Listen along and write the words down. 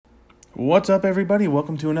What's up, everybody?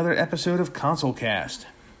 Welcome to another episode of ConsoleCast,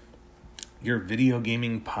 your video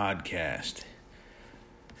gaming podcast.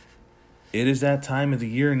 It is that time of the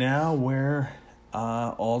year now where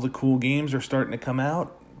all the cool games are starting to come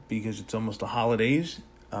out because it's almost the holidays.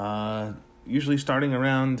 Usually starting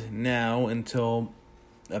around now until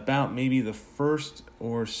about maybe the first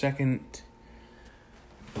or second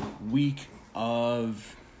week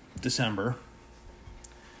of December.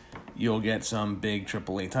 You'll get some big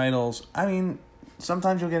AAA titles. I mean,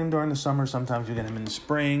 sometimes you'll get them during the summer, sometimes you'll get them in the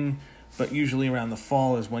spring, but usually around the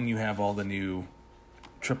fall is when you have all the new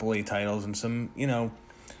AAA titles and some,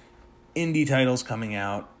 indie titles coming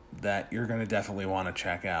out that you're going to definitely want to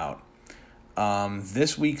check out.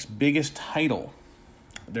 This week's biggest title,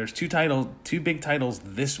 there's two big titles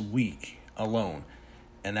this week alone,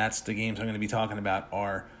 and that's the games I'm going to be talking about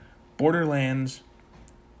are Borderlands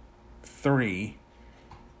 3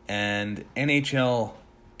 and NHL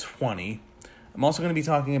 20. I'm also going to be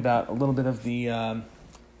talking about a little bit of the, I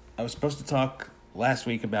was supposed to talk last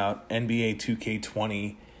week about NBA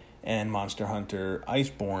 2K20 and Monster Hunter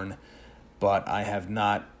Iceborne, but I have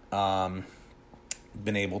not been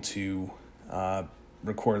able to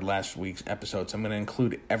record last week's episode, so I'm going to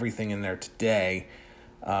include everything in there today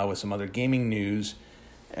with some other gaming news,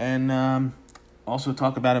 and also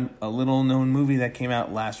talk about a little-known movie that came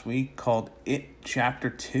out last week called It Chapter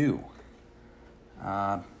 2.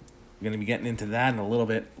 We're going to be getting into that a little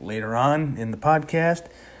bit later on in the podcast.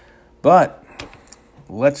 But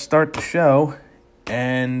let's start the show,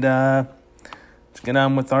 and let's get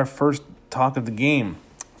on with our first talk of the game.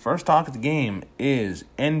 First talk of the game is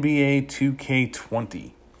NBA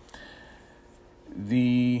 2K20.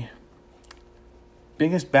 The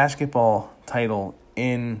biggest basketball title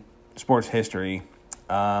in sports history.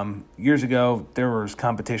 Years ago, there was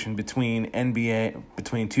competition between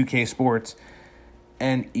 2K Sports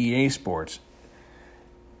and EA Sports,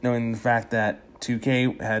 knowing the fact that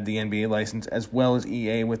 2K had the NBA license as well as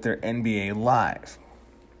EA with their NBA Live.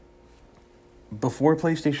 Before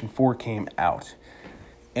PlayStation 4 came out,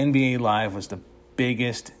 NBA Live was the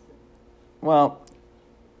biggest,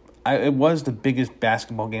 it was the biggest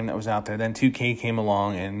basketball game that was out there. Then 2K came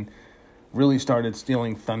along and really started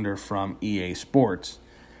stealing thunder from EA Sports.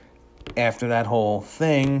 After that whole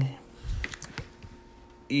thing,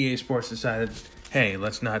 EA Sports decided, hey,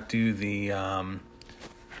 let's not do the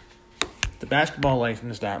basketball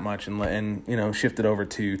license that much and shift it over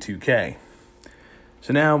to 2K.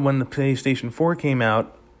 So now when the PlayStation 4 came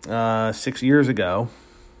out 6 years ago,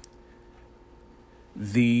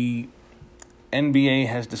 the NBA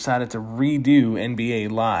has decided to redo NBA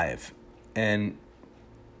Live, and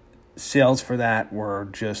sales for that were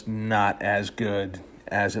just not as good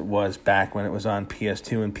as it was back when it was on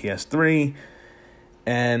PS2 and PS3.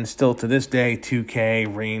 And still to this day, 2K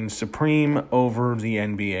reigns supreme over the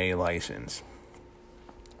NBA license.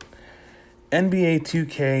 NBA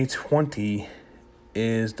 2K20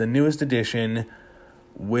 is the newest edition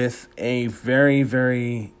with a very,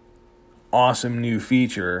 very awesome new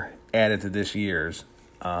feature added to this year's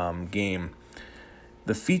game.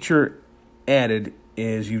 The feature added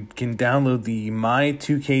is you can download the My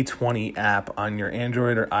 2K20 app on your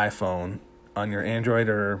Android or iPhone, on your Android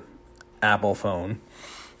or Apple phone.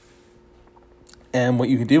 And what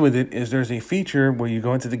you can do with it is there's a feature where you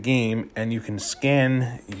go into the game and you can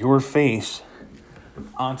scan your face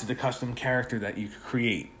onto the custom character that you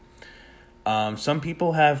create. Some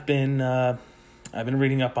people have been, I've been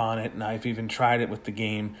reading up on it, and I've even tried it with the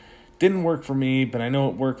game. Didn't work for me, but I know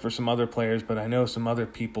it worked for some other players, but I know some other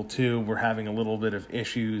people too were having a little bit of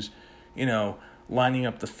issues, lining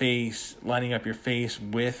up your face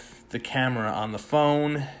with the camera on the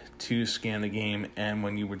phone to scan the game. And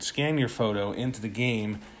when you would scan your photo into the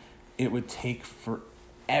game, it would take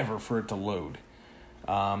forever for it to load.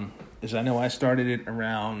 As I know, I started it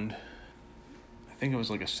around, I think it was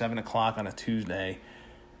like 7 o'clock on a Tuesday,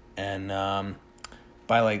 and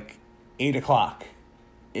by 8 o'clock,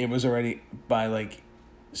 it was already, by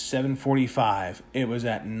 7:45, it was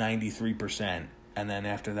at 93%. And then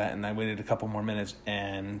after that, and I waited a couple more minutes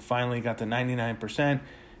and finally got to 99%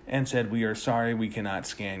 and said, "We are sorry, we cannot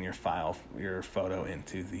scan your photo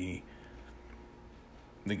into the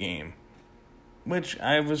game." Which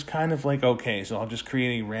I was kind of okay, so I'll just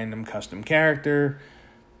create a random custom character,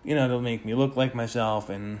 it'll make me look like myself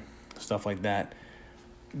and stuff like that.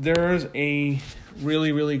 There's a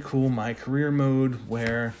really, really cool My Career mode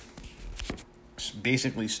where it's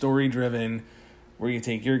basically story-driven, where you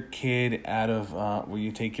take your character out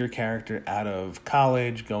of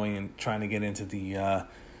college, going and trying to get into the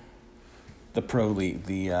pro league,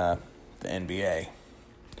 the NBA.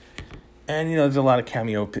 And, there's a lot of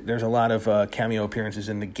cameo appearances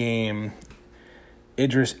in the game.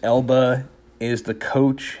 Idris Elba is the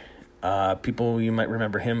coach. You might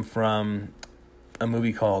remember him from a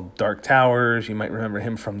movie called Dark Towers. You might remember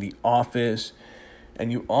him from The Office.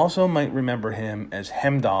 And you also might remember him as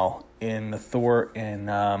Heimdall in the Thor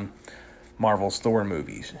and Marvel's Thor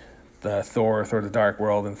movies. The Thor the Dark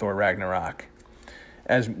World, and Thor Ragnarok.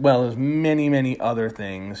 As well as many, many other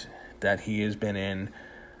things that he has been in.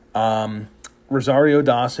 Rosario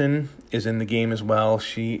Dawson is in the game as well.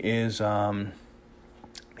 She is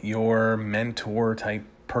your mentor type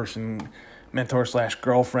person,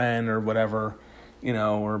 mentor/girlfriend or whatever,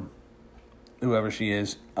 or whoever she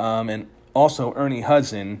is. And also Ernie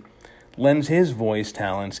Hudson lends his voice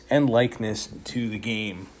talents and likeness to the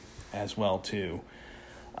game as well too.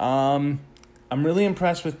 I'm really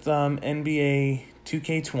impressed with NBA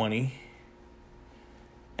 2K20,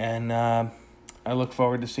 and I look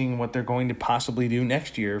forward to seeing what they're going to possibly do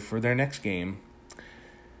next year for their next game.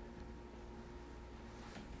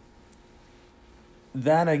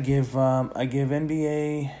 That I give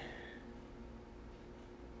NBA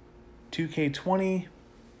 2K20.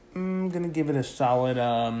 I'm gonna give it a solid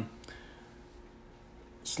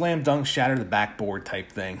slam dunk, shatter the backboard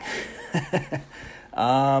type thing.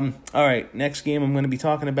 All right, next game I'm going to be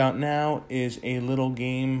talking about now is a little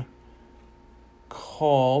game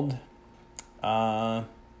called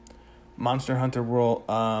Monster Hunter World.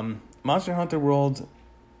 Monster Hunter World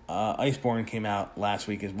Iceborne came out last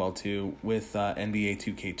week as well too with NBA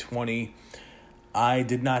 2K20. I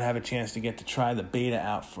did not have a chance to get to try the beta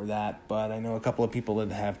out for that, but I know a couple of people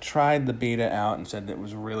that have tried the beta out and said that it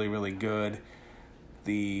was really, really good.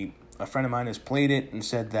 A friend of mine has played it and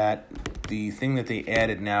said that the thing that they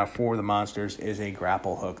added now for the monsters is a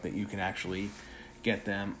grapple hook that you can actually get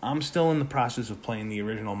them. I'm still in the process of playing the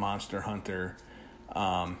original Monster Hunter.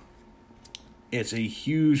 It's a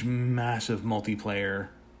huge, massive multiplayer.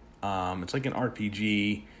 It's like an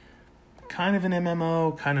RPG, kind of an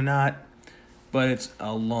MMO, kind of not, but it's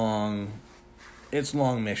long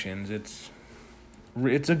missions. It's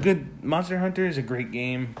a good, Monster Hunter is a great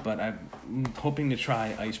game, but I'm hoping to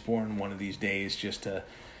try Iceborne one of these days just to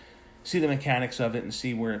see the mechanics of it and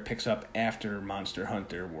see where it picks up after Monster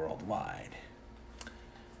Hunter Worldwide.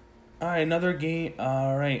 Alright, another game.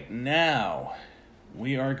 Alright, now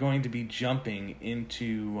we are going to be jumping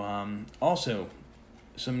into also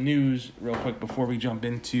some news real quick before we jump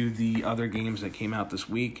into the other games that came out this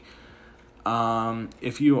week.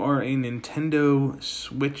 If you are a Nintendo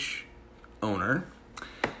Switch owner,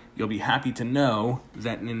 you'll be happy to know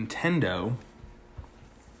that Nintendo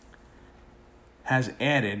has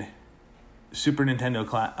added Super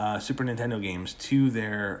Nintendo games to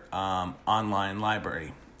their online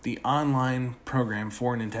library. The online program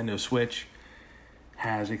for Nintendo Switch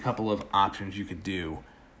has a couple of options you could do.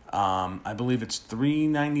 I believe it's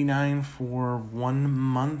 $3.99 for 1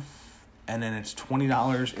 month, and then it's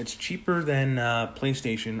 $20. It's cheaper than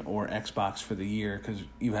PlayStation or Xbox for the year because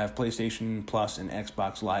you have PlayStation Plus and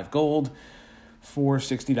Xbox Live Gold for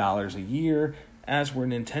 $60 a year. As where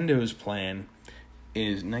Nintendo's plan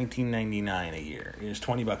is $19.99 a year. It is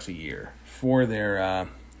 $20 a year for their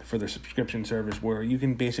subscription service, where you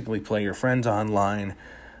can basically play your friends online.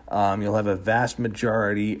 You'll have a vast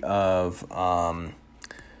majority of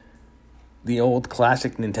the old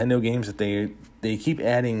classic Nintendo games that they keep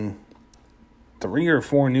adding 3 or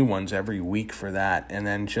 4 new ones every week for that. And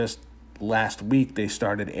then just last week they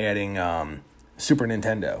started adding Super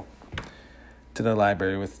Nintendo to the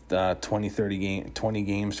library with 20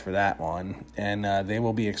 games for that one. And they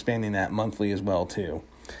will be expanding that monthly as well too.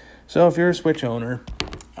 So if you're a Switch owner,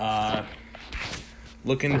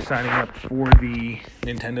 look into signing up for the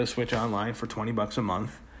Nintendo Switch Online for $20 a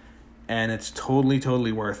month. And it's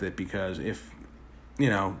totally worth it, because if, you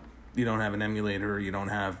don't have an emulator, or you don't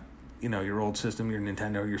have, your old system, your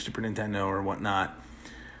Nintendo, your Super Nintendo or whatnot,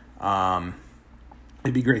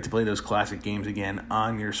 it'd be great to play those classic games again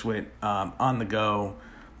on your Switch, on the go,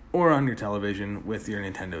 or on your television with your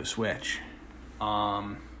Nintendo Switch.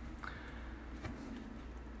 Some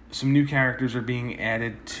new characters are being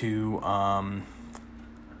added to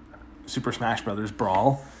Super Smash Bros.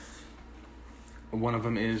 Brawl. One of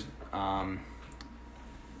them is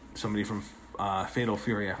somebody from Fatal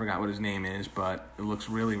Fury. I forgot what his name is, but it looks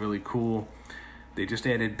really cool. They just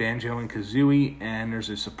added Banjo and Kazooie, and there's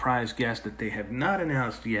a surprise guest that they have not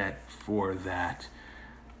announced yet for that.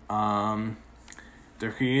 The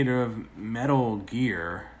creator of Metal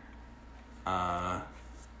Gear,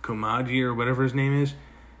 Komaji or whatever his name is,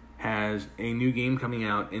 has a new game coming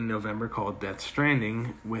out in November called Death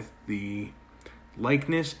Stranding with the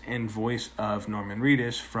likeness and voice of Norman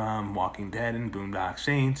Reedus from Walking Dead and Boondock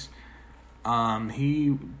Saints.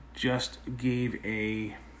 He just gave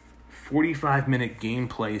a 45-minute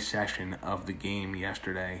gameplay session of the game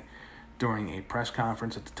yesterday during a press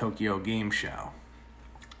conference at the Tokyo Game Show.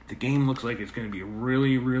 The game looks like it's going to be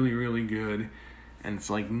really, really, really good, and it's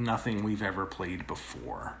like nothing we've ever played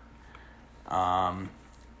before.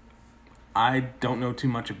 I don't know too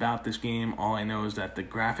much about this game. All I know is that the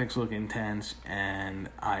graphics look intense, and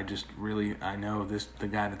I know the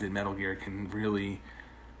guy that did Metal Gear can really,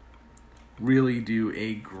 really do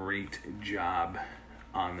a great job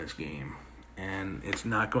on this game. And it's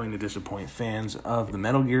not going to disappoint fans of the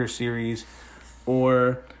Metal Gear series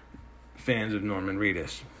or fans of Norman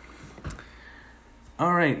Reedus.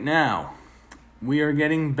 All right, now we are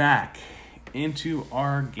getting back into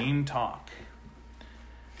our game talk.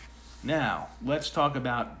 Now, let's talk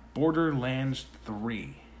about Borderlands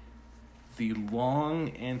 3, the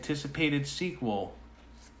long-anticipated sequel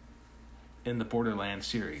in the Borderlands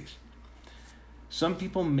series. Some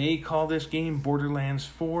people may call this game Borderlands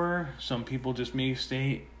 4. Some people just may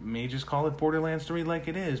just call it Borderlands 3 like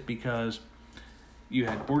it is, because you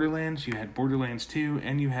had Borderlands 2,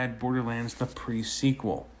 and you had Borderlands the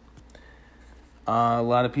pre-sequel. A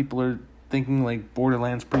lot of people are thinking like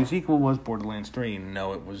Borderlands pre-sequel was Borderlands 3.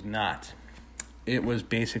 No, it was not. It was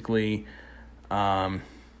basically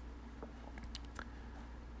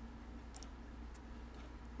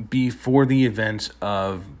before the events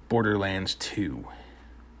of Borderlands 2.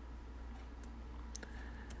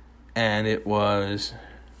 And it was,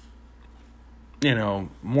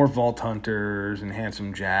 more Vault Hunters and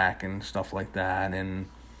Handsome Jack and stuff like that, and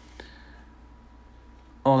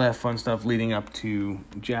all that fun stuff leading up to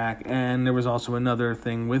Jack. And there was also another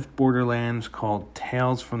thing with Borderlands called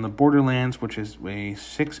Tales from the Borderlands, which is a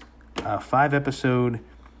 5-episode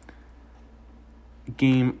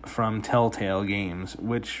game from Telltale Games,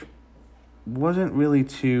 which wasn't really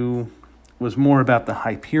was more about the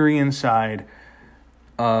Hyperion side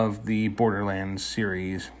of the Borderlands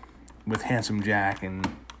series with Handsome Jack, and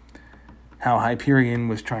how Hyperion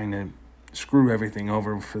was trying to screw everything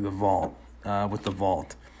over for the Vault. With the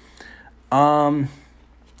Vault.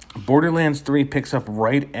 Borderlands 3 picks up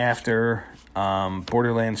right after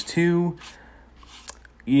Borderlands 2.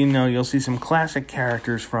 You'll see some classic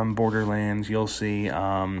characters from Borderlands. You'll see,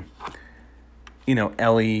 Ellie.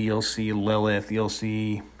 You'll see Lilith. You'll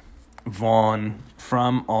see Vaughn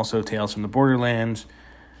from also Tales from the Borderlands.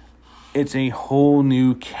 It's a whole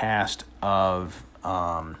new cast of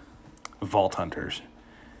Vault Hunters.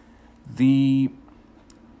 The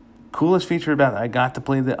coolest feature about it, I got to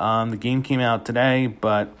play the game came out today,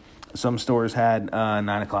 but some stores had 9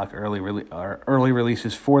 o'clock early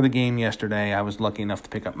releases for the game yesterday. I was lucky enough to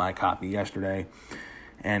pick up my copy yesterday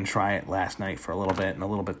and try it last night for a little bit and a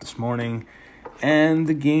little bit this morning. And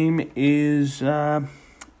the game is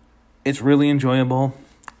it's really enjoyable.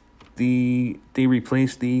 They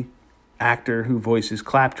replaced the actor who voices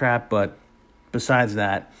Claptrap, but besides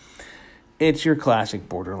that, it's your classic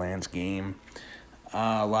Borderlands game.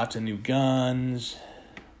 Lots of new guns,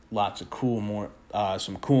 lots of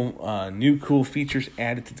some cool features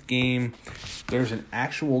added to the game. There's an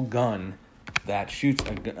actual gun that shoots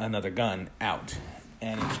another gun out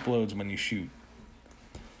and explodes when you shoot.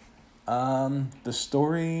 The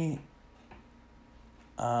story,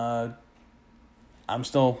 I'm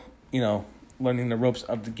still, learning the ropes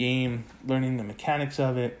of the game, learning the mechanics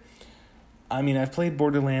of it. I mean, I've played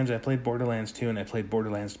Borderlands, I played Borderlands 2, and I played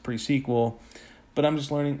Borderlands pre-sequel. But I'm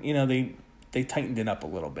just learning, they tightened it up a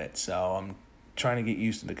little bit. So I'm trying to get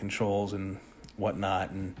used to the controls and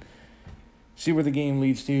whatnot and see where the game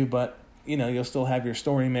leads to. But, you'll still have your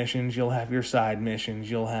story missions. You'll have your side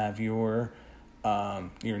missions. You'll have your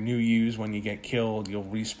new use when you get killed. You'll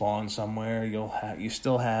respawn somewhere. You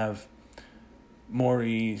still have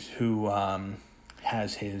Maurice, who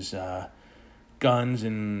has his guns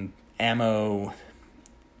and ammo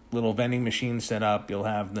little vending machine set up. You'll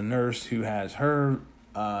have the nurse who has her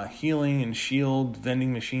healing and shield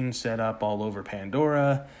vending machine set up all over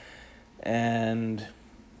Pandora. And,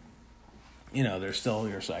 there's still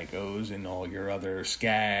your psychos and all your other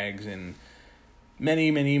skags and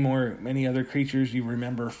many other creatures you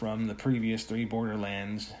remember from the previous 3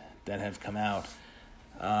 Borderlands that have come out.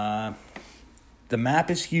 The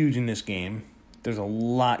map is huge in this game. There's a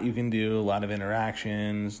lot you can do, a lot of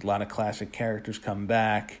interactions, a lot of classic characters come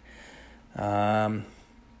back. 4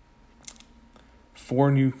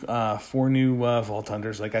 new Vault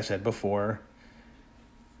Hunters, like I said before,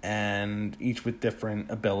 and each with different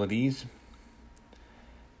abilities.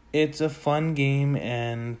 It's a fun game,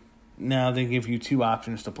 and now they give you two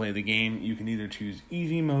options to play the game. You can either choose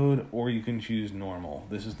easy mode or you can choose normal.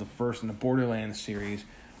 This is the first in the Borderlands series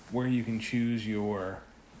where you can choose your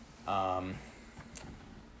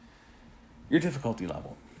difficulty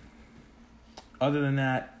level. Other than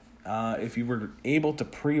that, if you were able to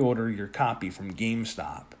pre-order your copy from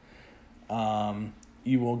GameStop,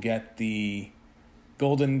 you will get the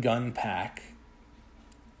Golden Gun Pack.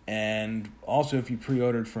 And also, if you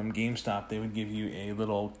pre-ordered from GameStop, they would give you a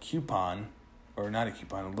little coupon, or not a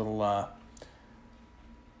coupon, a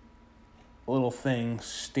little thing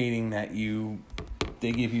stating that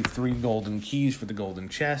they give you 3 golden keys for the golden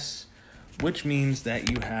chests, which means that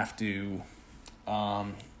you have to,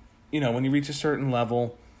 when you reach a certain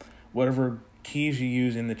level, whatever keys you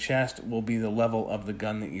use in the chest will be the level of the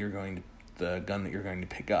gun that you're going to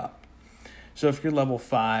pick up. So if you're level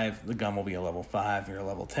 5, the gun will be a level 5. If you're a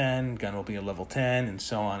level 10, gun will be a level 10, and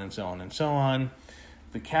so on and so on and so on.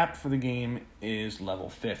 The cap for the game is level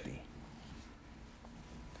 50.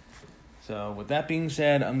 So with that being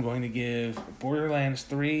said, I'm going to give Borderlands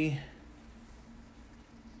 3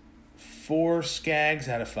 4 Skags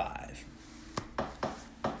out of 5.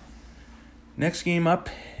 Next game up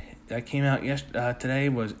that came out today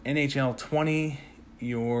was NHL 20,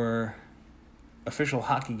 your official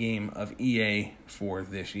hockey game of EA for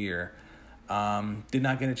this year. Did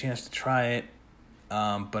not get a chance to try it,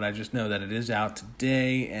 but I just know that it is out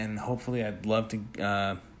today, and hopefully I'd like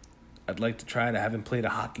to try it. I haven't played a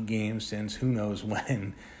hockey game since who knows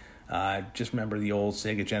when. I just remember the old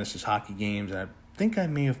Sega Genesis hockey games, and I think I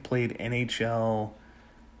may have played NHL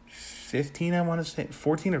 15, I want to say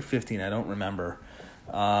 14 or 15, I don't remember.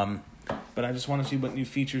 But I just want to see what new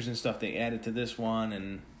features and stuff they added to this one,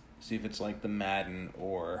 and see if it's like Madden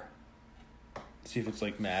or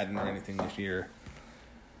anything this year.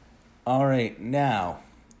 All right, now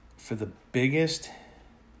for the biggest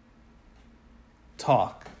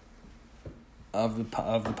talk of the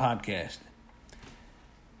podcast.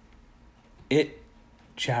 It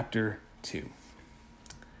Chapter 2.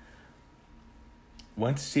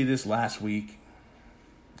 Went to see this last week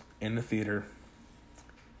in the theater.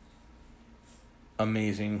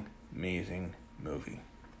 Amazing movie.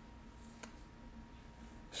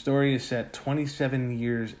 Story is set 27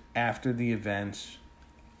 years after the events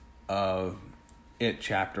of It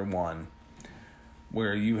Chapter 1,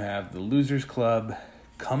 where you have the Losers Club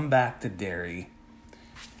come back to Derry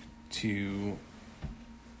to,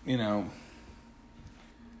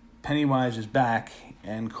 Pennywise is back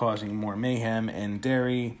and causing more mayhem in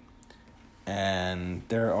Derry, and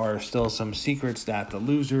there are still some secrets that the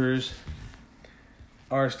losers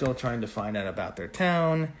are still trying to find out about their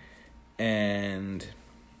town, and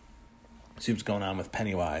see what's going on with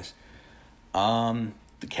Pennywise. The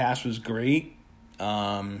cast was great.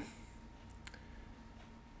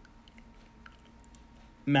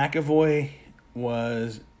 McAvoy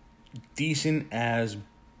was decent as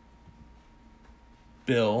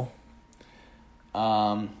Bill.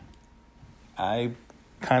 I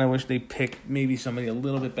kind of wish they picked maybe somebody a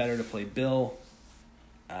little bit better to play Bill.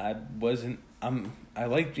 Don't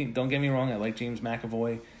get me wrong, I like James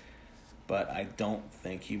McAvoy, but I don't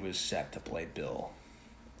think he was set to play Bill.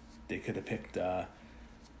 They could have picked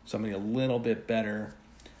somebody a little bit better.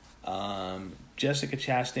 Jessica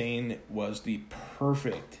Chastain was the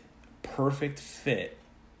perfect fit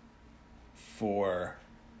for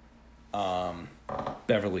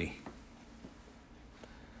Beverly.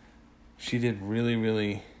 She did a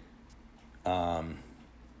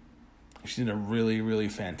really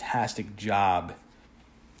fantastic job.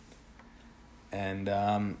 And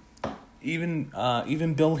even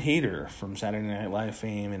Bill Hader from Saturday Night Live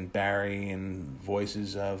fame, and Barry, and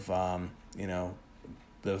voices of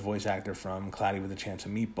the voice actor from Cloudy with a Chance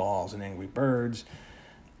of Meatballs and Angry Birds,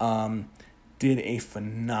 did a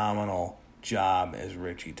phenomenal job as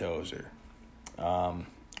Richie Tozier.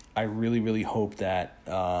 I really hope that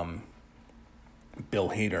Bill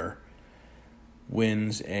Hader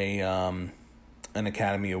wins an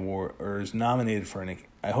Academy Award, or is nominated for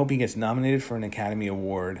I hope he gets nominated for an Academy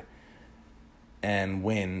Award and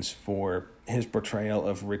wins for his portrayal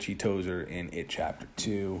of Richie Tozier in It Chapter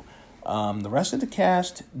 2. The rest of the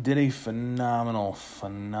cast did a phenomenal.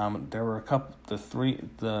 There were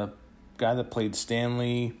the guy that played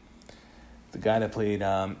Stanley, the guy that played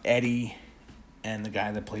Eddie, and the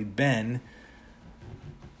guy that played Ben,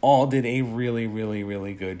 all did a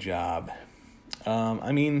really good job.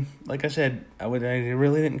 Like I said, I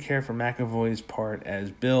really didn't care for McAvoy's part as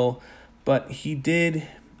Bill, but he did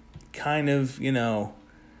kind of,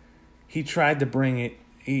 he tried to bring it.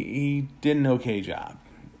 He did an okay job.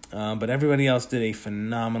 But everybody else did a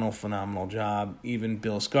phenomenal job. Even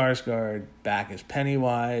Bill Skarsgård back as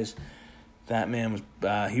Pennywise. That man was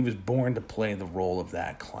he was born to play the role of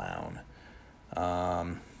that clown.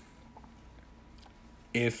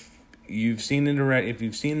 If you've seen it already, if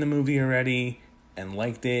you've seen the movie already and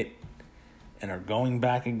liked it and are going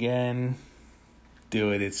back again,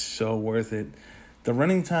 do it. It's so worth it. The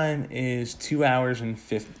running time is 2 hours and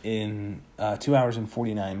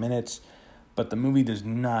 49 minutes, but the movie does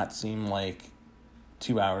not seem like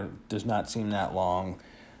 2 hours. Does not seem that long.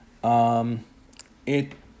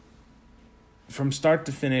 It from start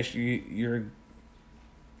to finish,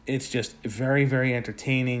 it's just very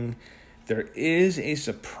entertaining. There is a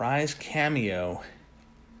surprise cameo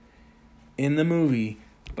in the movie,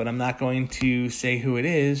 but I'm not going to say who it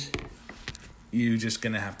is. You're just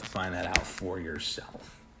going to have to find that out for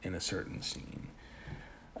yourself in a certain scene.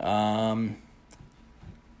 I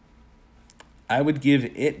would give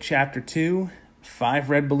It Chapter 2 5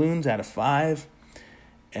 red balloons out of 5.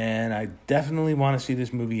 And I definitely want to see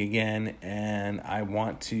this movie again, and I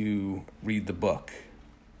want to read the book.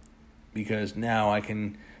 Because now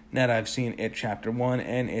that I've seen It Chapter 1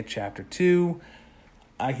 and It Chapter 2,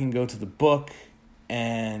 I can go to the book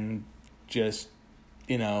and just,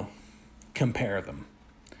 compare them.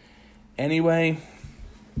 Anyway,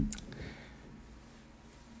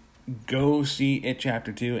 go see It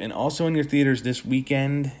Chapter 2. And also in your theaters this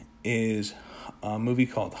weekend is a movie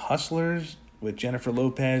called Hustlers with Jennifer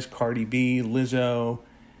Lopez, Cardi B, Lizzo,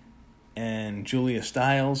 and Julia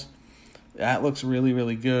Stiles. That looks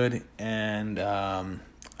really good. And I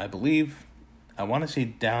want to say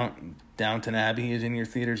Downton Abbey is in your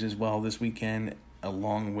theaters as well this weekend,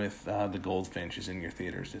 along with The Goldfinch is in your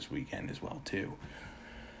theaters this weekend as well, too.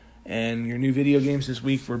 And your new video games this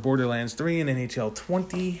week were Borderlands 3 and NHL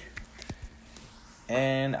 20.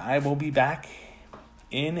 And I will be back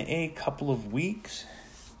in a couple of weeks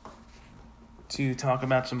to talk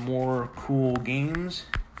about some more cool games.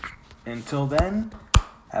 Until then,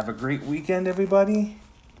 have a great weekend, everybody.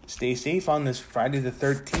 Stay safe on this Friday the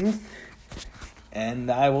 13th. And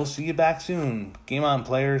I will see you back soon. Game on,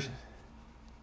 players.